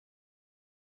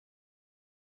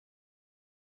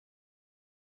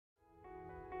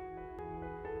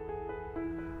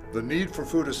The need for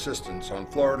food assistance on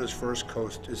Florida's First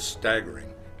Coast is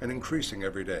staggering and increasing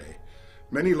every day.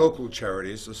 Many local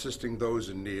charities assisting those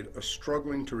in need are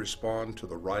struggling to respond to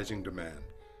the rising demand.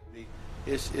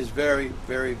 It's very,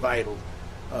 very vital.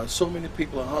 So many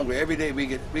people are hungry. Every day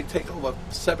we take over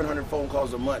 700 phone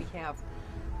calls a month. We have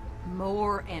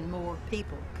more and more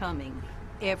people coming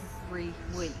every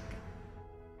week.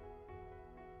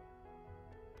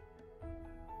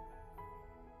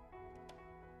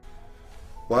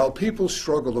 While people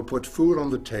struggle to put food on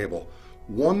the table,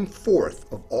 1/4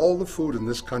 of all the food in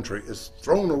this country is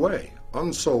thrown away,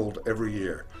 unsold every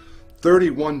year.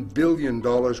 $31 billion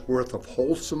worth of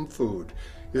wholesome food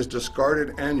is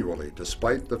discarded annually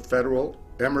despite the federal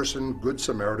Emerson Good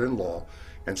Samaritan law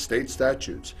and state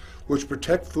statutes, which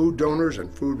protect food donors and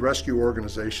food rescue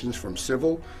organizations from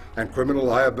civil and criminal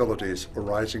liabilities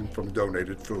arising from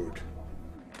donated food.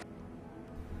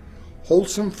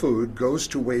 Wholesome food goes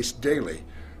to waste daily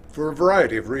for a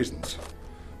variety of reasons.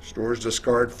 Stores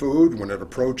discard food when it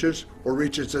approaches or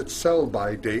reaches its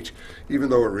sell-by date, even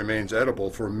though it remains edible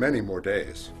for many more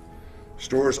days.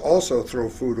 Stores also throw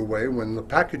food away when the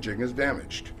packaging is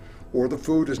damaged, or the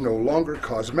food is no longer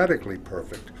cosmetically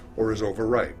perfect or is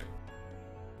overripe.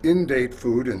 In-date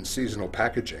food in seasonal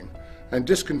packaging and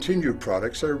discontinued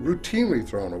products are routinely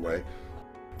thrown away.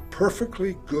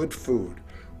 Perfectly good food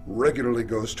regularly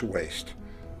goes to waste,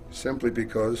 simply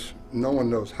because no one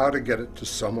knows how to get it to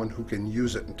someone who can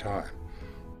use it in time.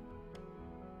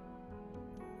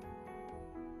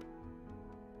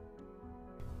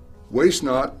 Waste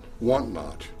Not, Want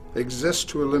Not exists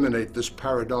to eliminate this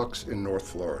paradox in North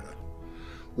Florida.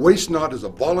 Waste Not is a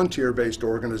volunteer-based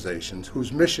organization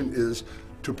whose mission is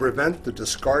to prevent the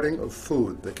discarding of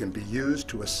food that can be used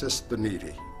to assist the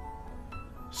needy.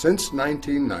 Since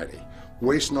 1990,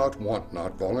 Waste Not, Want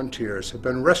Not volunteers have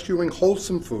been rescuing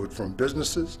wholesome food from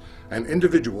businesses and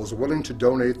individuals willing to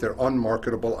donate their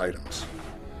unmarketable items.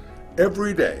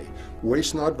 Every day,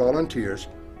 Waste Not volunteers,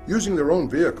 using their own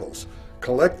vehicles,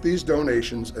 collect these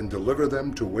donations and deliver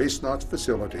them to Waste Not's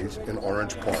facilities in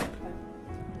Orange Park.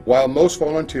 While most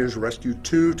volunteers rescue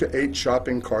 2 to 8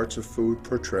 shopping carts of food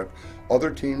per trip,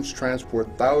 other teams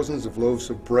transport thousands of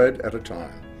loaves of bread at a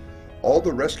time. All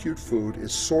the rescued food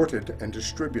is sorted and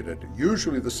distributed,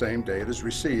 usually the same day it is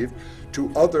received,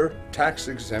 to other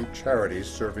tax-exempt charities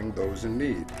serving those in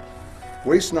need.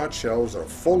 Waste Not shelves are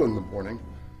full in the morning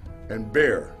and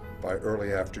bare by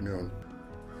early afternoon.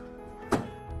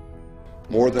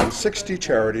 More than 60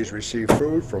 charities receive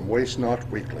food from Waste Not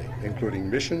weekly, including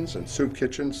missions and soup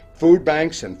kitchens, food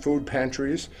banks and food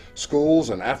pantries, schools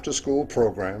and after-school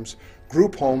programs,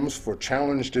 group homes for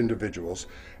challenged individuals,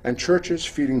 and churches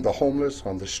feeding the homeless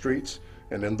on the streets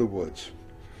and in the woods.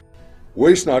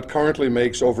 Waste Not currently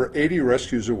makes over 80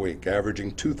 rescues a week,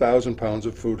 averaging 2,000 pounds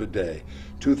of food a day.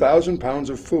 2,000 pounds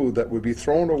of food that would be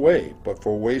thrown away but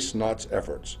for Waste Not's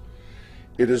efforts.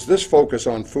 It is this focus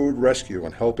on food rescue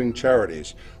and helping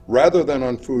charities, rather than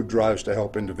on food drives to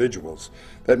help individuals,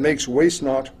 that makes Waste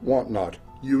Not, Want Not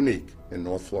unique in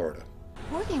North Florida.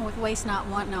 Working with Waste Not,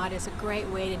 Want Not is a great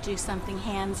way to do something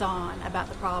hands-on about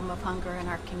the problem of hunger in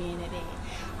our community.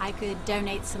 I could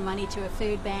donate some money to a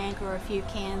food bank or a few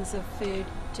cans of food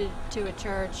to a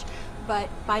church, but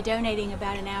by donating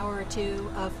about an hour or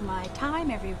 2 of my time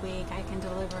every week, I can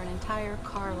deliver an entire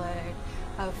carload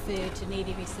of food to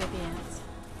needy recipients.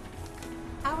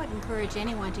 I would encourage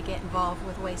anyone to get involved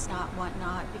with Waste Not, Want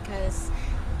Not because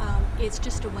it's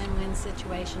just a win-win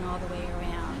situation all the way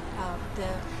around. The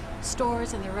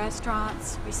stores and the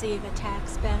restaurants receive a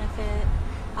tax benefit.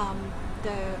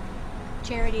 The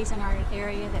charities in our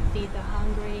area that feed the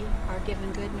hungry are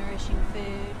given good, nourishing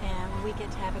food, and we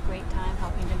get to have a great time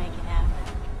helping to make it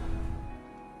happen.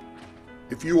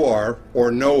 If you are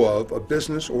or know of a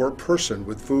business or a person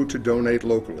with food to donate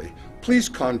locally, please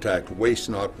contact Waste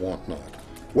Not, Want Not.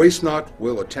 Waste Not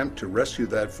will attempt to rescue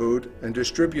that food and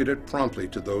distribute it promptly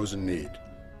to those in need.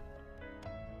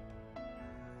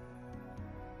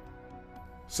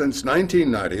 Since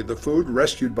 1990, the food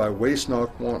rescued by Waste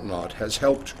Not, Want Not has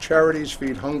helped charities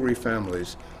feed hungry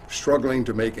families struggling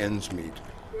to make ends meet,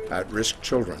 at-risk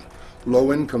children,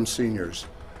 low-income seniors,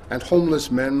 and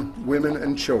homeless men, women,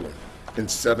 and children in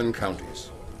 7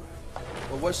 counties.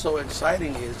 Well, what's so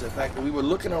exciting is the fact that we were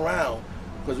looking around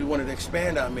because we wanted to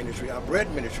expand our ministry, our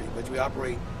bread ministry, which we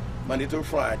operate Monday through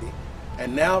Friday.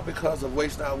 And now because of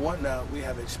Waste Not, Want Not, we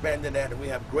have expanded that and we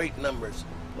have great numbers,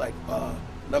 like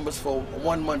numbers for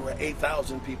 1 month where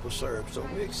 8,000 people served. So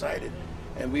we're excited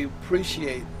and we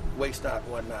appreciate Waste Not,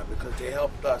 Want Not because they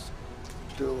helped us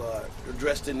to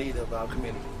address the need of our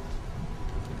community.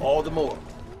 All the more.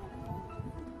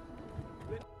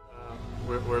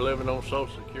 we're living on Social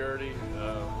Security.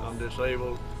 I'm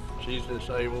disabled, she's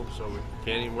disabled, so we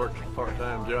can't even work a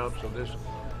part-time job. So this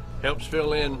helps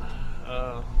fill in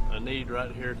a need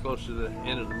right here close to the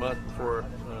end of the month before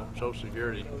Social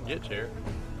Security gets here.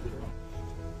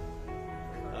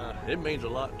 It means a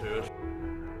lot to us.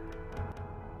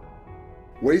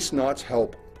 Waste Not's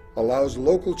help allows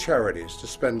local charities to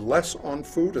spend less on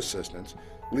food assistance,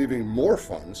 leaving more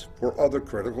funds for other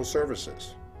critical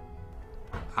services.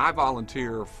 I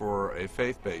volunteer for a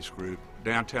faith-based group,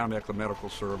 Downtown Ecumenical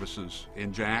Services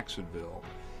in Jacksonville,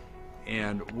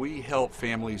 and we help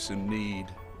families in need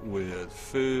with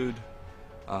food,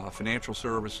 financial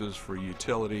services for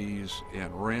utilities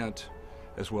and rent,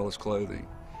 as well as clothing.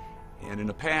 And in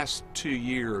the past 2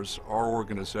 years, our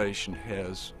organization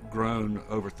has grown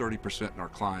over 30% in our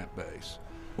client base.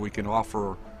 We can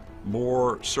offer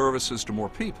more services to more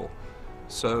people.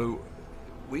 So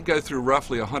we go through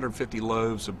roughly 150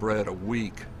 loaves of bread a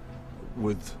week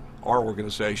with our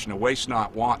organization, and Waste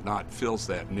Not, Want Not fills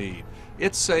that need.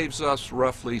 It saves us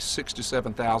roughly $6,000 to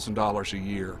 $7,000 a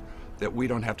year that we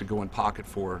don't have to go in pocket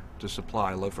for to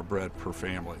supply a loaf of bread per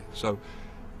family. So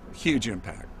huge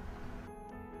impact.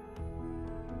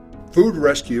 Food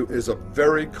rescue is a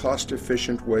very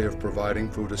cost-efficient way of providing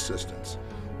food assistance.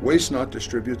 Waste Not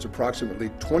distributes approximately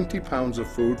 20 pounds of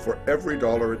food for every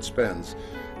dollar it spends,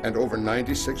 and over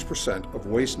 96% of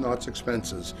Waste Not's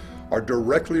expenses are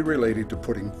directly related to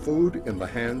putting food in the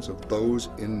hands of those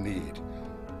in need.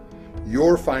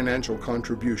 Your financial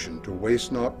contribution to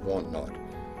Waste Not, Want Not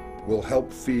will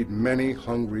help feed many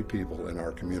hungry people in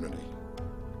our community.